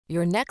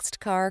Your next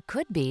car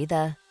could be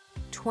the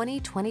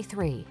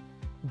 2023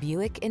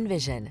 Buick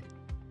Envision.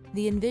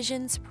 The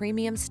Envision's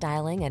premium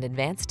styling and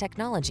advanced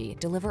technology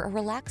deliver a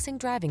relaxing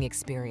driving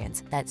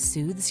experience that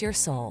soothes your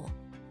soul.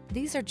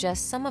 These are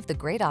just some of the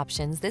great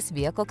options this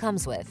vehicle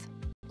comes with: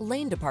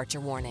 lane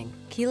departure warning,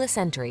 keyless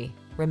entry,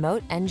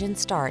 remote engine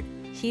start,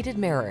 heated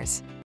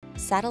mirrors,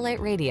 satellite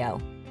radio,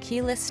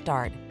 keyless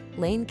start,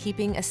 lane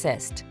keeping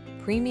assist,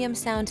 premium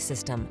sound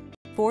system,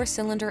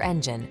 4-cylinder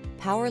engine,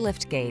 power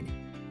liftgate.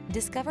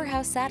 Discover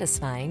how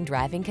satisfying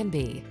driving can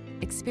be.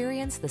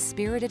 Experience the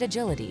spirited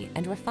agility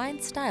and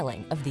refined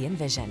styling of the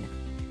Envision.